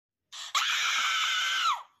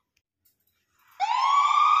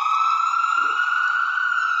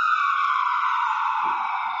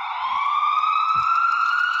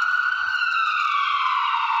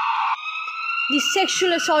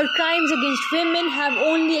sexual assault crimes against women have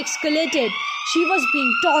only escalated. She was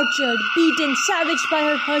being tortured, beaten, savaged by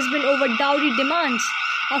her husband over dowry demands.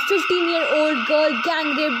 A 15-year-old girl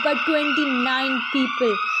gang raped by 29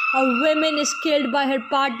 people. A woman is killed by her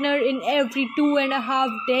partner in every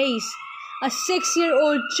 2.5 days. A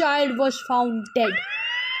 6-year-old child was found dead.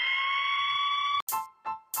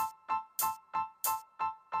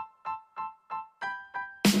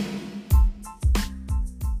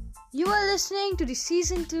 You are listening to the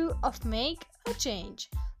season 2 of Make a Change.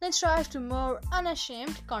 Let's strive to more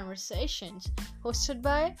unashamed conversations. Hosted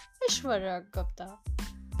by Ishwarya Gupta.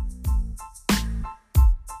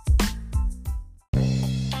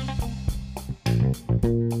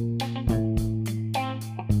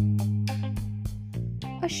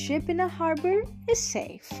 A ship in a harbor is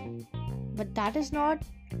safe, but that is not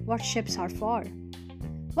what ships are for.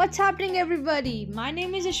 What's happening, everybody? My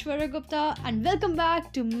name is Ishwarya Gupta and welcome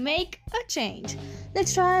back to Make a Change.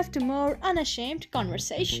 Let's strive to more unashamed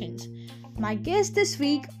conversations. My guest this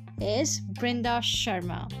week is Brinda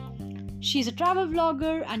Sharma. She's a travel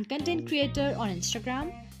vlogger and content creator on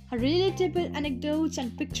Instagram. Her relatable anecdotes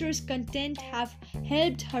and pictures content have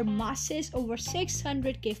helped her masses over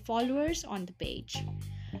 600k followers on the page.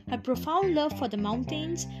 Her profound love for the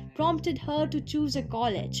mountains prompted her to choose a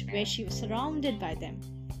college where she was surrounded by them.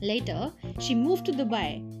 Later, she moved to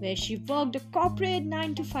Dubai, where she worked a corporate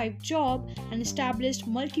 9-to-5 job and established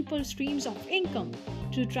multiple streams of income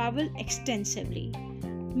to travel extensively.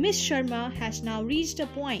 Miss Sharma has now reached a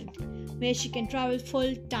point where she can travel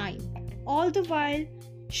full time, all the while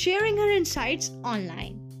sharing her insights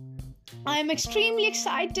online. I am extremely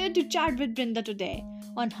excited to chat with Brinda today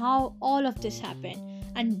on how all of this happened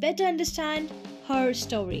and better understand her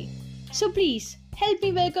story. So please help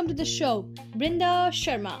me welcome to the show Brinda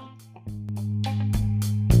Sharma.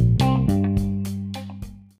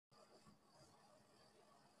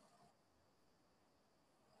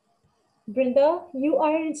 Brinda, you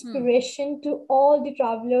are an inspiration to all the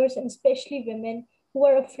travelers and especially women who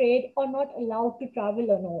are afraid or not allowed to travel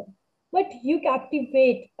alone. But you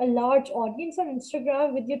captivate a large audience on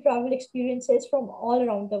Instagram with your travel experiences from all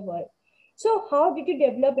around the world. So, how did you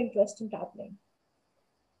develop interest in traveling?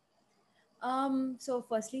 So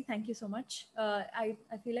firstly, thank you so much. I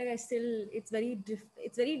feel like it's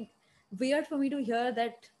very weird for me to hear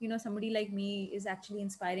that, somebody like me is actually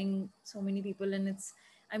inspiring so many people. And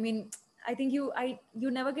I mean, I think you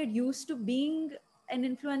never get used to being an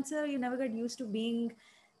influencer. You never get used to being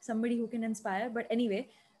somebody who can inspire. But anyway,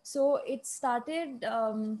 so it started.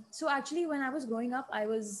 So actually when I was growing up, I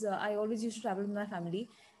always used to travel with my family,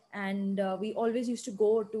 and we always used to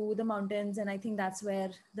go to the mountains, and I think that's where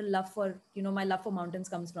the love for my love for mountains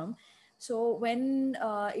comes from. So when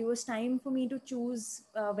it was time for me to choose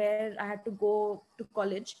where I had to go to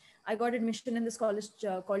college, I got admission in this college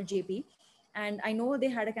called JP, and I know they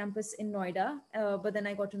had a campus in Noida, but then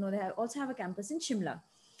I got to know they also have a campus in Shimla.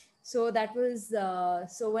 So that was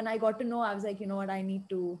so when I got to know, I was like, you know what, I need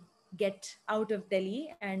to get out of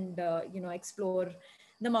Delhi and explore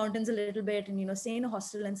the mountains a little bit, and stay in a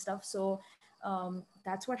hostel and stuff. So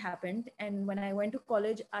that's what happened. And when I went to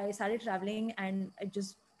college, I started traveling, and I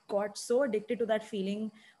just got so addicted to that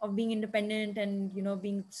feeling of being independent and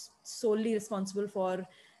being solely responsible for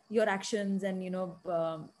your actions, and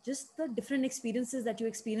just the different experiences that you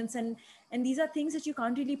experience, and these are things that you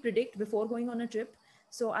can't really predict before going on a trip.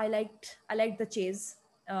 So I liked the chase,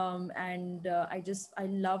 and I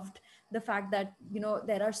loved the fact that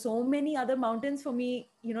there are so many other mountains for me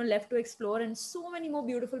left to explore, and so many more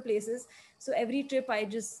beautiful places. So every trip I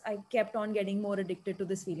kept on getting more addicted to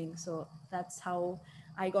this feeling. So that's how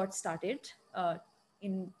I got started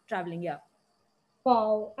in traveling. Yeah.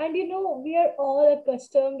 Wow. And we are all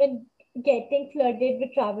accustomed and getting flooded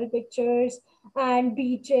with travel pictures and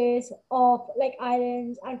beaches of like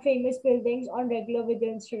islands and famous buildings on regular with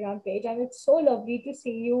your Instagram page. And it's so lovely to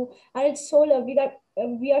see you. And it's so lovely that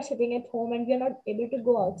we are sitting at home and we are not able to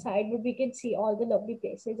go outside, but we can see all the lovely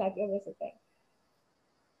places that you're visiting.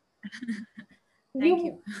 Thank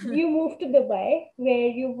you. You moved to Dubai, where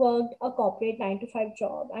you worked a corporate 9-to-5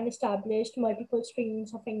 job and established multiple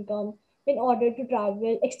streams of income in order to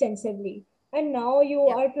travel extensively. And now you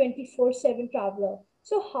Yeah. are 24/7 traveler.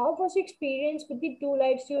 So how was your experience with the two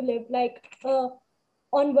lives you lived? Like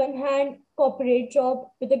on one hand, corporate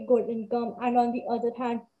job with a good income, and on the other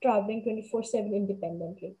hand, traveling 24/7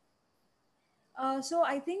 independently. So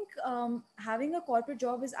I think having a corporate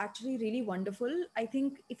job is actually really wonderful. I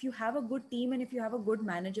think if you have a good team and if you have a good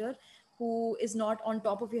manager who is not on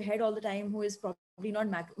top of your head all the time, who is probably not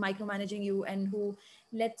micromanaging you, and who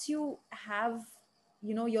lets you have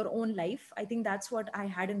your own life. I think that's what I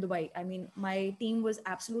had in Dubai. I mean, my team was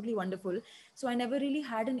absolutely wonderful, so I never really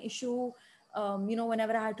had an issue,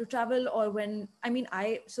 whenever I had to travel, or when, I mean,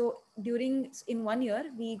 so during, in 1 year,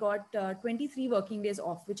 we got 23 working days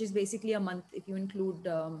off, which is basically a month if you include,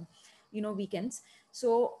 weekends.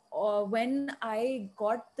 So when I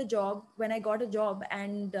got a job,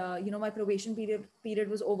 and, my probation period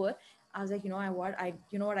was over, I was like,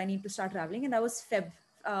 I need to start traveling. And that was Feb.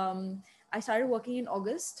 I started working in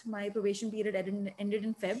August. My probation period ended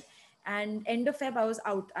in Feb, and end of Feb I was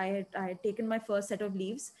out. I had taken my first set of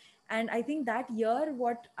leaves, and I think that year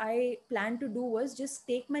what I planned to do was just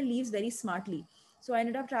take my leaves very smartly. So I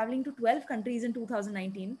ended up traveling to 12 countries in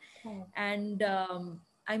 2019, Oh, and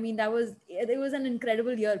I mean, it was an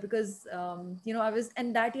incredible year, because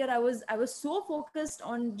and that year I was so focused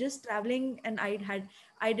on just traveling, and I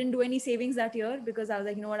didn't do any savings that year, because I was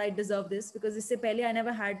like, you know what, I deserve this, because isse pehle I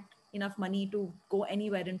never had enough money to go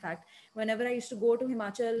anywhere. In fact, whenever I used to go to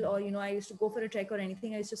Himachal, or I used to go for a trek or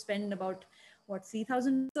anything, I used to spend about, what,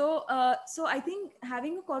 3,000. So I think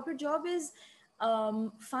having a corporate job is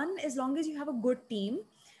fun as long as you have a good team.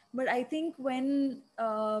 But I think when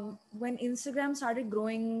Instagram started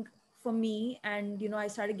growing for me, and I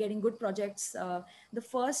started getting good projects, the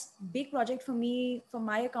first big project for me, for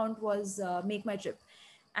my account, was Make My Trip.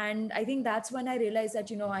 And I think that's when I realized that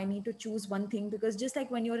I need to choose one thing, because just like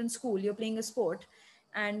when you're in school, you're playing a sport,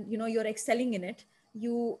 and you're excelling in it,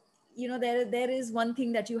 there is one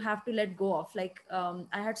thing that you have to let go of. Like,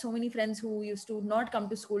 I had so many friends who used to not come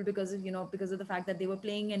to school because of because of the fact that they were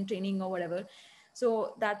playing and training or whatever.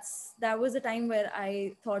 So that was a time where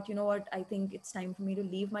I thought, you know what, I think it's time for me to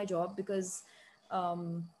leave my job, because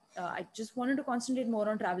I just wanted to concentrate more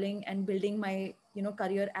on traveling and building my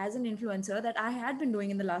career as an influencer that I had been doing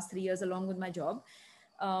in the last 3 years along with my job.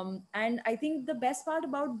 And I think the best part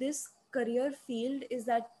about this career field is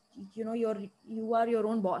that you are your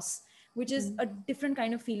own boss, which is mhm. a different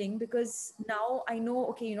kind of feeling, because now I know,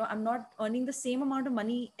 okay, I'm not earning the same amount of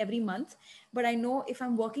money every month, but I know if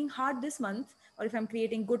I'm working hard this month, or if I'm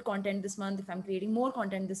creating good content this month, if I'm creating more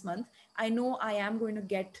content this month, I know I am going to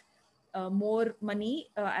get more money,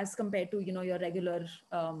 as compared to your regular,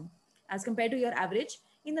 as compared to your average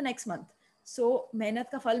in the next month. So मेहनत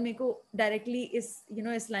का फल मेरे को directly इस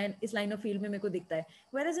line of field में मेरे को दिखता है.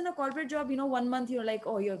 Whereas in a corporate job, 1 month you're like,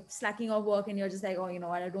 oh, you're slacking off work, and you're just like, oh, you know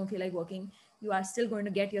what, I don't feel like working. You are still going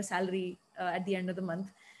to get your salary at the end of the month.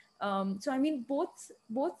 So I mean,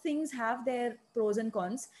 both things have their pros and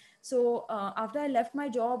cons. So after I left my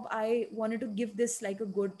job, I wanted to give this like a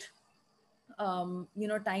good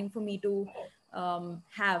time for me to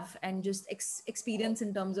have, and just experience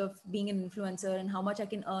in terms of being an influencer, and how much I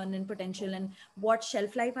can earn in potential, and what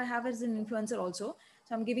shelf life I have as an influencer also.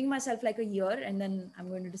 So I'm giving myself like a year, and then I'm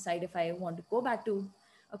going to decide if I want to go back to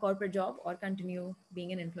a corporate job or continue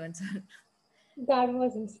being an influencer. That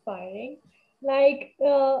was inspiring. Like,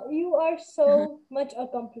 you are so much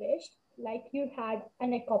accomplished. Like, you had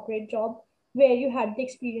a corporate job where you had the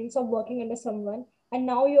experience of working under someone, and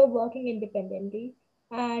now you're working independently.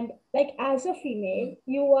 And, like, as a female,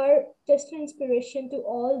 you are just an inspiration to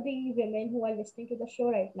all the women who are listening to the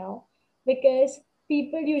show right now, because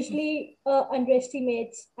people usually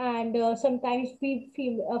underestimates, and sometimes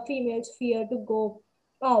females fear to go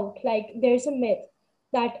out. Like, there's a myth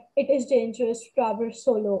that it is dangerous to travel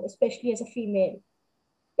solo, especially as a female.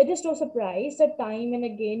 It is no surprise that time and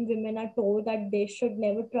again women are told that they should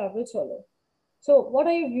never travel solo. So, what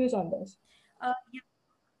are your views on this? Yeah,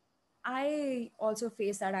 I also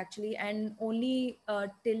faced that actually, and only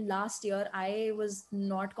till last year I was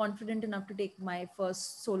not confident enough to take my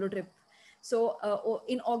first solo trip. So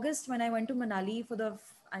in August, when I went to Manali for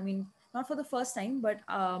I mean, not for the first time, but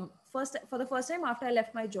for the first time after I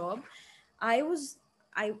left my job, I was.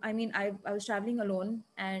 I was traveling alone,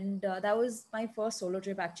 and that was my first solo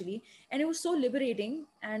trip actually, and it was so liberating.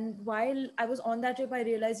 And while I was on that trip, I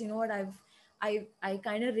realized, you know what, I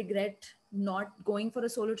kind of regret not going for a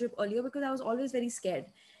solo trip earlier, because I was always very scared.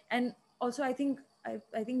 And also, I think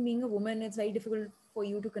being a woman, it's very difficult for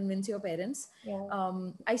you to convince your parents. Yeah.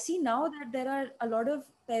 I see now that there are a lot of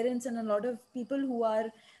parents and a lot of people who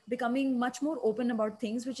are becoming much more open about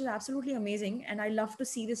things, which is absolutely amazing. And I love to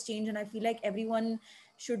see this change. And I feel like everyone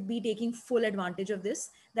should be taking full advantage of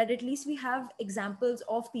this, that at least we have examples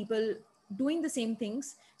of people doing the same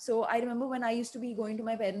things. So I remember when I used to be going to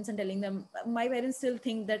my parents and telling them, my parents still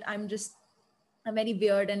think that I'm very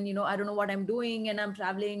weird, and I don't know what I'm doing, and I'm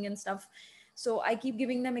traveling and stuff. So I keep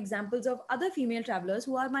giving them examples of other female travelers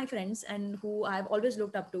who are my friends and who I've always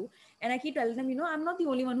looked up to. And I keep telling them, I'm not the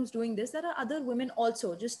only one who's doing this. There are other women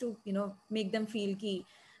also, just to make them feel key,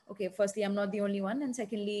 okay, firstly, I'm not the only one, and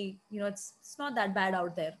secondly, it's not that bad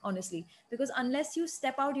out there, honestly, because unless you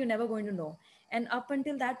step out, you're never going to know. And up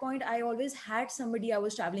until that point, I always had somebody I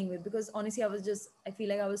was traveling with, because honestly, I feel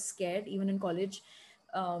like I was scared even in college.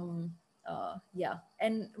 Yeah.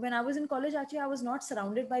 And when I was in college, actually, I was not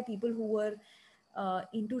surrounded by people who were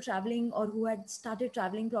into traveling or who had started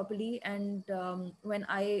traveling properly. And when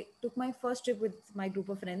I took my first trip with my group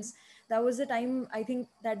of friends, that was the time, I think,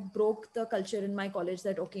 that broke the culture in my college,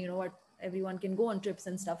 that okay, you know what, everyone can go on trips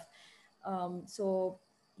and stuff. So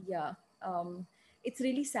yeah, it's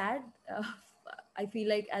really sad. I feel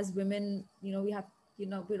like as women, we have,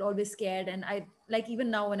 we're always scared. And I, like,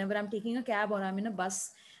 even now, whenever I'm taking a cab or I'm in a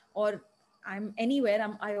bus or I'm anywhere,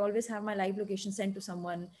 I always have my live location sent to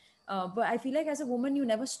someone. But I feel like as a woman, you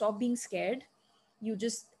never stop being scared. You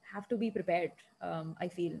just have to be prepared, I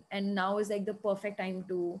feel. And now is like the perfect time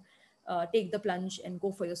to take the plunge and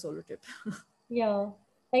go for your solo trip. Yeah,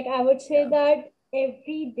 like I would say Yeah. that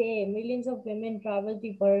every day millions of women travel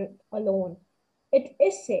the world alone. It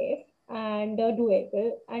is safe and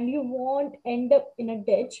doable, and you won't end up in a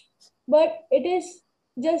ditch. But it is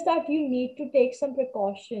just that you need to take some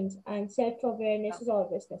precautions, and Yeah. self-awareness is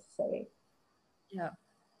always necessary. Yeah.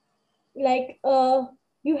 Like,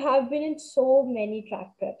 you have been in so many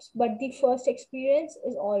track trips, but the first experience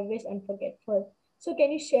is always unforgettable. So,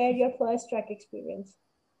 can you share your first track experience?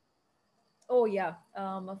 Oh yeah,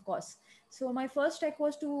 of course. So my first trek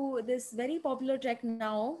was to this very popular trek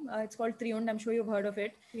now. It's called Triund. I'm sure you've heard of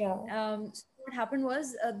it. Yeah. So what happened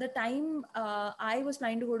was, the time I was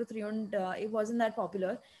planning to go to Triund, it wasn't that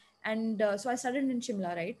popular, and so I started in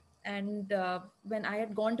Shimla, right? And when I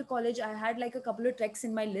had gone to college, I had like a couple of treks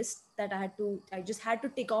in my list that I just had to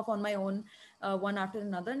tick off on my own, one after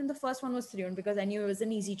another. And the first one was Triund, because I knew it was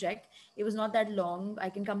an easy trek. It was not that long. I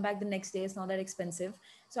can come back the next day. It's not that expensive.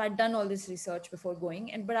 So I'd done all this research before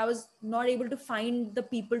going, and but I was not able to find the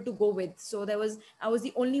people to go with. So I was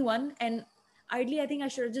the only one. And ideally, I think I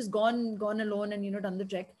should have just gone alone and done the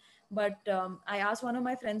trek. But I asked one of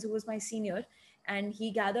my friends who was my senior, and he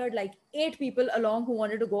gathered like 8 people along who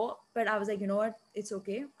wanted to go. But I was like, you know what, it's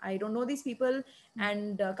okay, I don't know these people.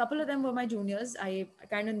 And a couple of them were my juniors. I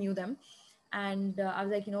kind of knew them. And I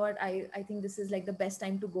was like, you know what, I think this is like the best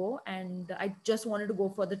time to go, and I just wanted to go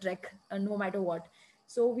for the trek, no matter what.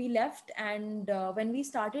 So we left. And when we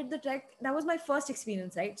started the trek, that was my first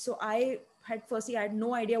experience, right? So I had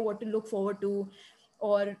no idea what to look forward to,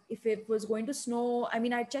 or if it was going to snow. I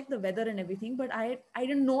mean, I checked the weather and everything, but I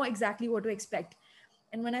didn't know exactly what to expect.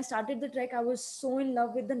 And when I started the trek, I was so in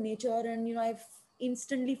love with the nature. And I've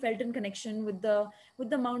instantly felt in connection with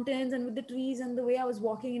the mountains and with the trees and the way I was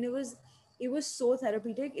walking. And it was so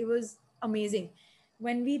therapeutic. It was amazing.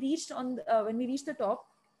 When we reached the top,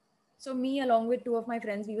 so me along with two of my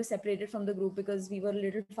friends, we were separated from the group because we were a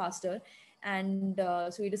little faster. And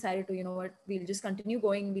so we decided to, you know what, we'll just continue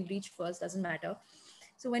going, we'll reach first, doesn't matter.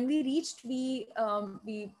 So when we reached, we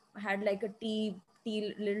had like a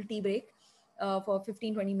little tea break for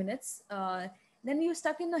 15-20 minutes. Then we were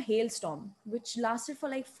stuck in a hailstorm which lasted for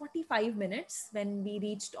like 45 minutes when we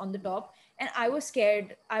reached on the top. And I was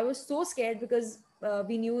scared. I was so scared because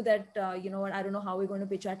we knew that, you know what, I don't know how we're going to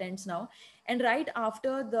pitch our tents now. And right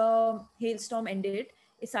after the hailstorm ended,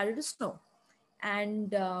 it started to snow.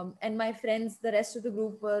 And my friends, the rest of the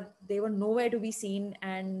group, they were nowhere to be seen.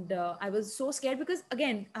 And I was so scared because,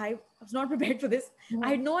 again, I was not prepared for this. I Yeah.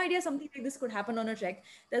 had no idea something like this could happen on a trek.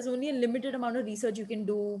 There's only a limited amount of research you can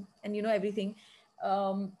do, and everything.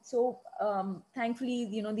 Thankfully,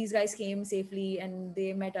 these guys came safely and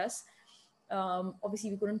they met us. Obviously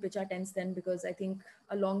we couldn't pitch our tents then, because I think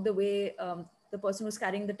along the way, the person who was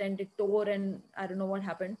carrying the tent, it tore, and I don't know what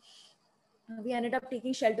happened. We ended up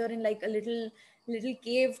taking shelter in like a little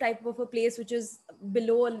cave type of a place, which is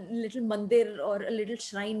below a little mandir or a little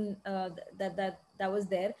shrine, that was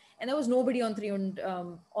there. And there was nobody on Triund,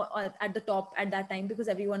 at the top at that time, because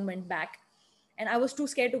everyone went back. And I was too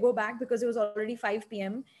scared to go back because it was already 5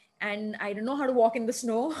 p.m. and I didn't know how to walk in the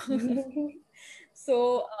snow.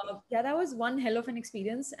 So yeah, that was one hell of an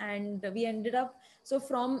experience. And we ended up, so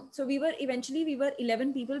we were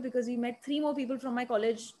 11 people, because we met three more people from my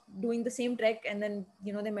college doing the same trek. And then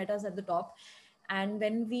they met us at the top. And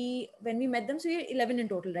when we met them, so we were 11 in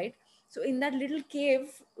total, right? So in that little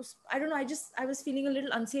cave, I don't know, I was feeling a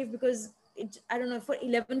little unsafe, because I don't know, for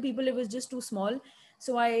 11 people it was just too small.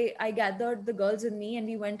 So I gathered the girls with me, and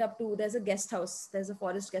we went up to, there's a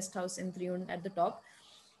forest guest house in Triund at the top.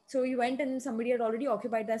 So we went, and somebody had already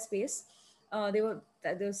occupied that space. There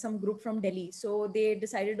was some group from Delhi, so they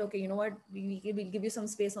decided, okay, you know what, we'll give you some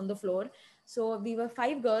space on the floor. So we were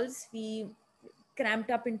five girls. We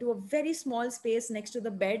cramped up into a very small space next to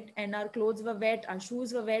the bed, and our clothes were wet, our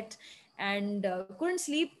shoes were wet, and couldn't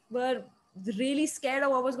sleep. Were really scared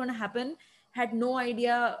of what was going to happen. Had no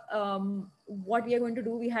idea what we are going to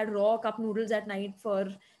do. We had raw cup noodles at night for,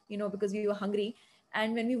 because we were hungry.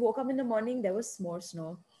 And when we woke up in the morning, there was more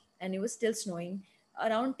snow, and it was still snowing.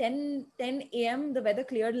 Around 10 a.m. the weather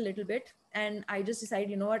cleared a little bit, and I just decided,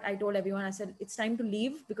 you know what, I told everyone, I said it's time to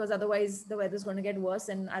leave, because otherwise the weather's going to get worse,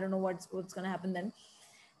 and I don't know what's going to happen then.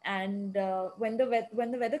 And when the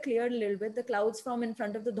weather cleared a little bit, the clouds from in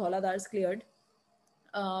front of the Dhauladars cleared,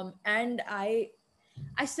 and I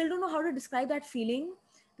still don't know how to describe that feeling,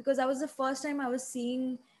 because that was the first time I was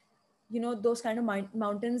seeing, those kind of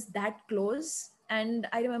mountains that close. And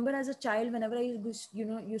I remember as a child, whenever I used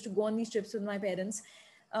to go on these trips with my parents,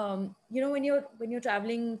 when you're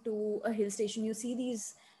traveling to a hill station, you see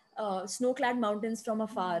these snow-clad mountains from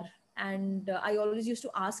afar. And I always used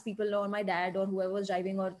to ask people, or my dad, or whoever was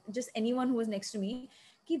driving, or just anyone who was next to me,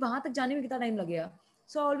 कि वहां तक जाने में कितना time लगेगा.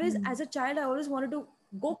 So always, as a child, I always wanted to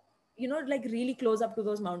go, like really close up to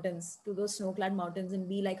those mountains, to those snow-clad mountains, and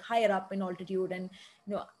be like higher up in altitude. And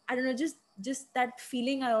I don't know, just that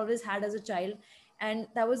feeling I always had as a child. And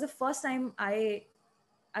that was the first time I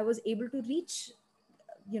was able to reach,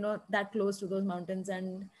 that close to those mountains.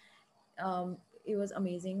 And it was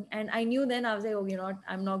amazing. And I knew then, I was like, oh,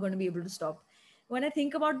 I'm not going to be able to stop. When I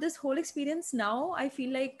think about this whole experience now, I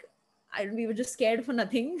feel like we were just scared for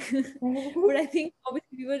nothing. But I think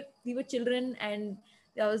obviously we were children, and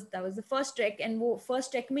that was the first trek. And वो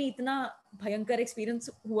first trek में इतना भयंकर experience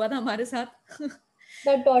हुआ था हमारे साथ.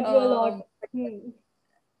 That taught you a lot. um,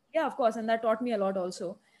 yeah, of course, and that taught me a lot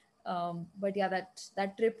also. But yeah,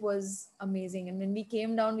 that trip was amazing. And when we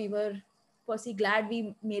came down, we were firstly glad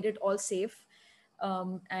we made it all safe.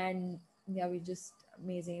 And yeah, we just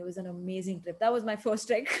amazing. It was an amazing trip. That was my first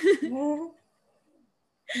trek.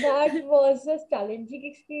 That was a challenging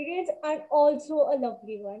experience and also a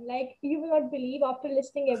lovely one. Like, you will not believe, after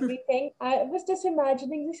listening everything, I was just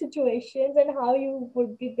imagining the situations and how you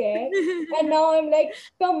would be there. And now I'm like,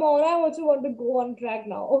 come on, I also want to go on track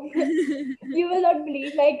now. You will not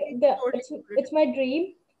believe, like, Totally good. it's my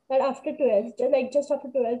dream that after 12th, just after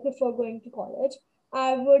 12th, before going to college,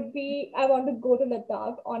 I want to go to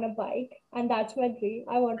Ladakh on a bike, and that's my dream.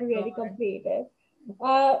 I want to Oh really my God. complete it.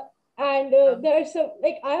 Uh, and there are some,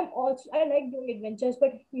 like, I like doing adventures,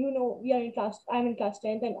 but we are in class. I'm in class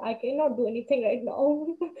 10th, and I cannot do anything right now.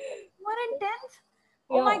 You are in 10th?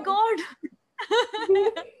 Oh Yeah. my God.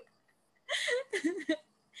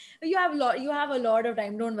 You have a lot of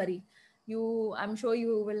time, don't worry. I'm sure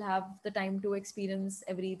you will have the time to experience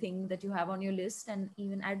everything that you have on your list, and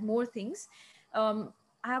even add more things.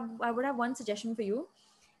 I would have one suggestion for you.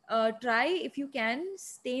 Try, if you can,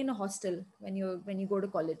 stay in a hostel when you go to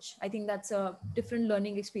college. I think that's a different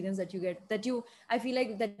learning experience that you get, I feel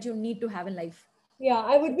like that you need to have in life. Yeah,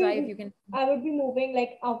 So try if you can. I would be moving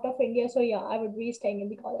like out of India, so yeah, I would be staying in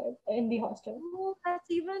the college, in the hostel. Oh,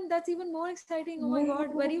 that's even more exciting. Oh my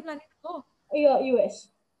God, where are you planning to go? Yeah, US.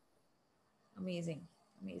 Amazing,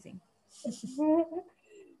 amazing.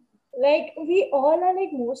 Like, we all are,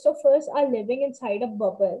 like, most of us are living inside a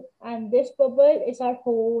bubble, and this bubble is our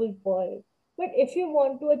whole world. But if you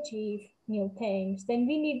want to achieve new things, then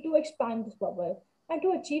we need to expand this bubble. And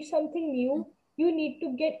to achieve something new, you need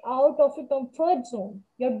to get out of your comfort zone,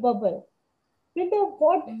 your bubble. Linda,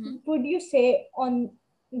 what Mm-hmm. would you say on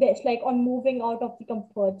this, like on moving out of the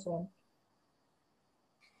comfort zone?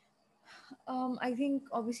 I think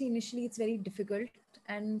obviously initially it's very difficult,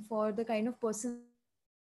 and for the kind of person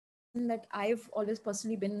that I've always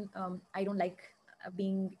personally been, I don't like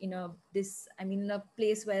being in a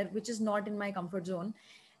place which is not in my comfort zone.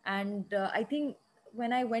 And I think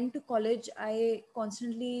when I went to college, I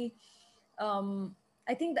constantly,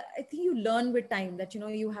 I think you learn with time that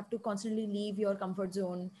you have to constantly leave your comfort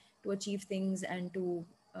zone to achieve things, and to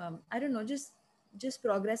I don't know, just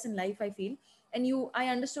progress in life, I feel. And I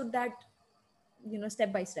understood that,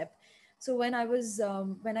 step by step. So when I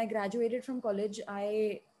graduated from college,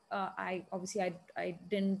 I obviously I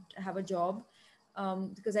didn't have a job,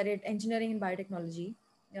 because I did engineering in biotechnology.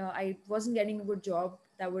 I wasn't getting a good job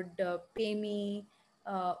that would pay me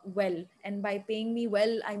well. And by paying me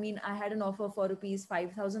well, I mean I had an offer for rupees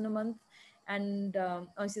 5,000 a month. And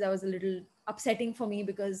honestly, that was a little upsetting for me,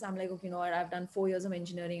 because I'm like, okay, what, I've done 4 years of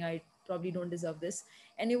engineering, I probably don't deserve this.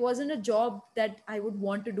 And it wasn't a job that I would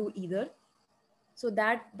want to do either. So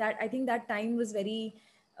that I think that time was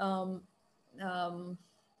um, um,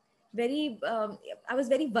 very I was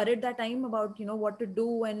very worried that time about what to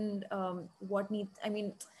do, and what needs, I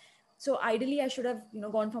mean, So ideally I should have,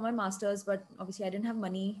 gone for my masters, but obviously I didn't have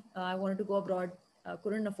money. I wanted to go abroad,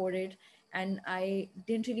 couldn't afford it. And I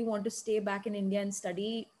didn't really want to stay back in India and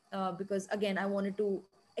study, because again, I wanted to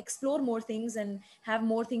explore more things and have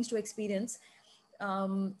more things to experience.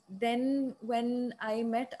 Then when I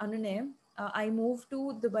met Anunay, I moved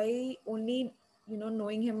to Dubai only,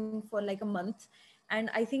 knowing him for like a month. And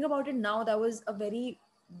I think about it now, that was a very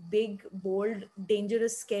big, bold,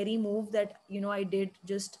 dangerous, scary move that, I did,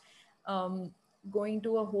 just um, going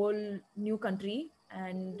to a whole new country,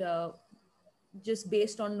 and just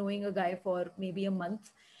based on knowing a guy for maybe a month.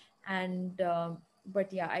 And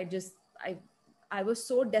but yeah, I was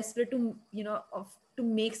so desperate to, to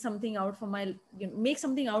make something out for my, make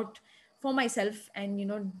something out for myself,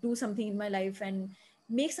 and do something in my life and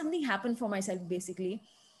make something happen for myself, basically.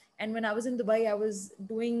 And when I was in Dubai, I was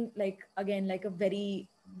doing, like, again, like a very,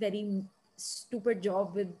 very stupid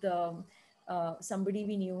job with somebody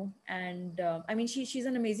we knew. And I mean, she's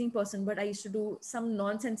an amazing person, but I used to do some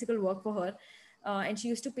nonsensical work for her. And she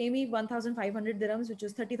used to pay me 1,500 dirhams, which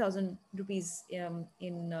was 30,000 rupees,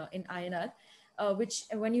 in INR. Which,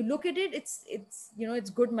 when you look at it, it's it's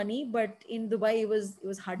good money, but in Dubai it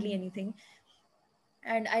was hardly anything.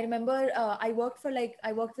 And I remember, I worked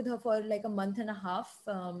with her for like a month and a half,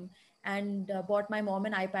 and bought my mom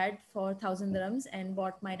an iPad for 1,000 dirhams, and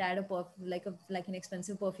bought my dad like an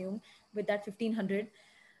expensive perfume with that 1,500.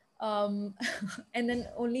 um, and then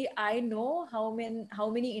only I know how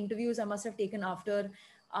many interviews I must have taken after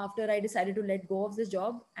I decided to let go of this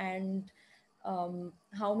job. And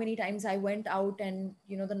how many times I went out, and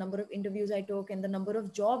the number of interviews I took, and the number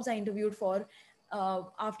of jobs I interviewed for,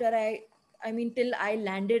 after I mean, till I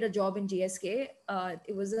landed a job in GSK.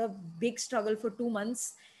 It was a big struggle for 2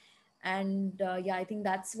 months. And yeah, I think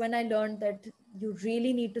that's when I learned that you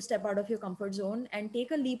really need to step out of your comfort zone and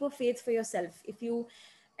take a leap of faith for yourself. If you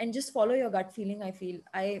and just follow your gut feeling. I feel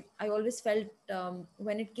I always felt,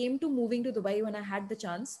 when it came to moving to Dubai, when I had the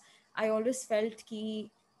chance, I always felt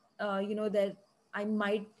that I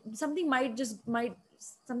might something might just might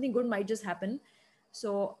something good might just happen.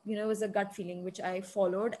 So it was a gut feeling which I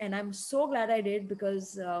followed, and I'm so glad I did,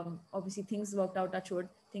 because obviously things worked out. Touch wood,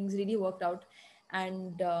 things really worked out.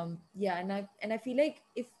 And yeah, and I feel like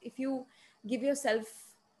if you give yourself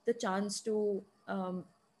the chance to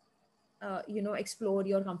explore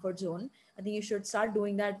your comfort zone, I think you should start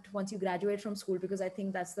doing that once you graduate from school, because I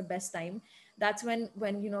think that's the best time. That's when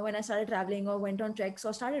I started traveling, or went on treks,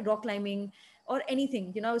 or started rock climbing, or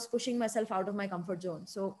anything. I was pushing myself out of my comfort zone.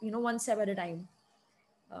 So one step at a time.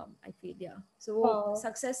 I feel, yeah. So वो Wow.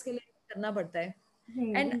 success के लिए करना पड़ता है.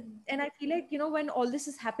 and Hmm. and I feel like, when all this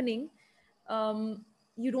is happening,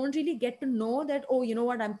 you don't really get to know that, oh, you know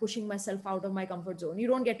what, I'm pushing myself out of my comfort zone. You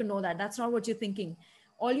don't get to know that. That's not what you're thinking.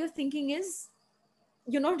 All you're thinking is,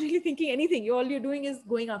 you're not really thinking anything. All you're doing is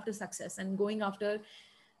going after success, and going after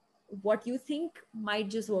what you think might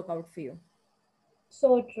just work out for you.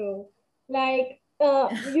 So true. Like,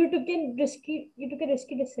 you took a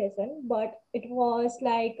risky decision, but it was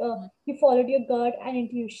like, you followed your gut and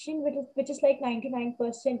intuition, which is like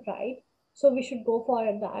 99% right. So we should go for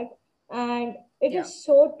that. And it Yeah. is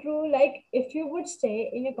so true. Like, if you would stay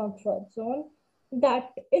in your comfort zone,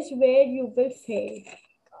 that is where you will fail.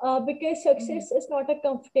 Because Mm-hmm. success is not a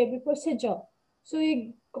comfortable procedure. So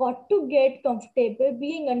you got to get comfortable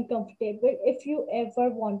being uncomfortable if you ever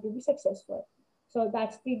want to be successful. So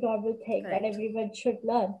that's the normal thing that Correct. everyone should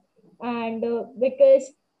learn. And because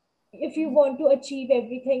if you want to achieve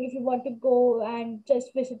everything, if you want to go and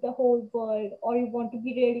just visit the whole world, or you want to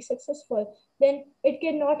be really successful, then it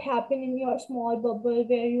cannot happen in your small bubble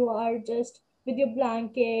where you are just with your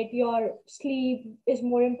blanket, your sleep is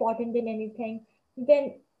more important than anything.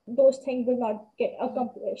 Then those things will not get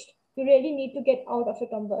accomplished. You really need to get out of your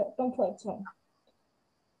comfort zone.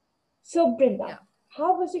 So, Yeah. Brinda,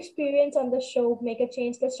 how was your experience on the show Make a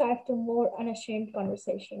Change? Let's dive to more unashamed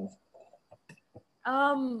conversations.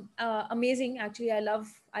 Amazing. Actually, I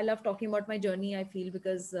love talking about my journey. I feel,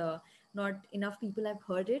 because not enough people have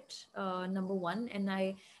heard it, number one.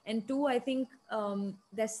 And two, I think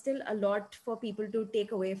there's still a lot for people to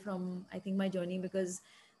take away from, I think, my journey, because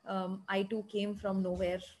I too came from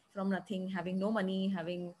nowhere, from nothing, having no money,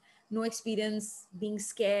 having no experience, being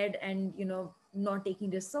scared, and not taking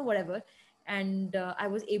risks or whatever. And I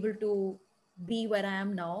was able to be where I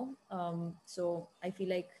am now. So I feel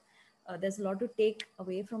like there's a lot to take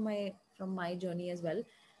away from my journey as well.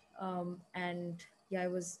 And yeah,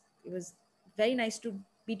 it was very nice to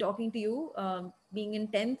be talking to you. Being in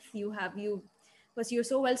 10th, you first, you're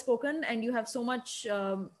so well spoken, and you have so much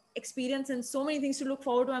experience and so many things to look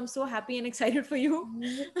forward to. I'm so happy and excited for you.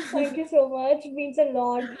 Thank you so much. It means a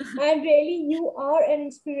lot. And really, you are an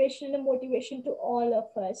inspiration and a motivation to all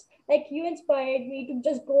of us. Like, you inspired me to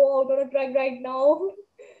just go out on a trek right now.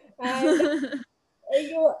 And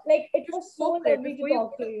like, it You was should so go for it lovely to before you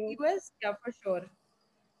talk go to to you. the US. Yeah, for sure.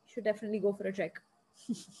 You should definitely go for a trek.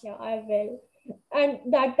 Yeah, I will. And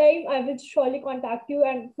that time, I will surely contact you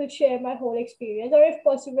and will share my whole experience. Or if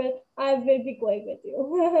possible, I will be going with you.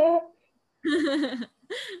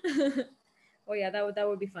 Oh yeah, that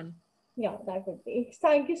would be fun. Yeah, that would be.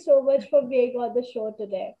 Thank you so much for being on the show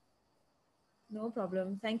today. No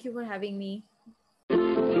problem. Thank you for having me.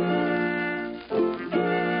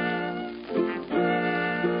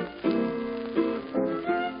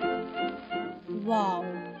 Wow,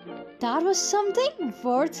 that was something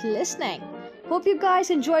worth listening. Hope you guys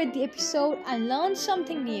enjoyed the episode and learned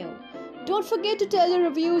something new. Don't forget to tell your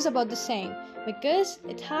reviews about the same because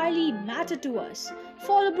it highly matter to us.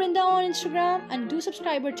 Follow Brinda on Instagram and do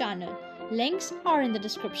subscribe our channel. Links are in the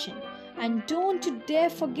description. And don't you dare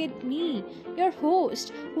forget me, your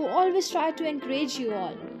host, who always try to encourage you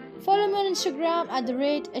all. Follow me on Instagram at the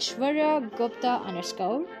rate Aishwarya Gupta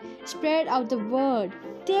 _ Spread out the word.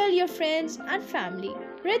 Tell your friends and family.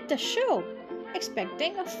 Rate the show.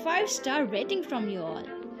 Expecting a 5-star rating from you all.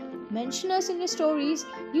 Mention us in your stories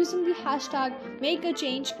using the hashtag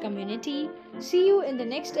MakeAChangeCommunity. See you in the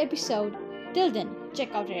next episode. Till then,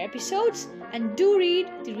 check out our episodes and do read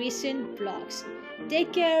the recent blogs.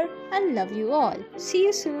 Take care and love you all. See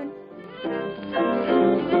you soon.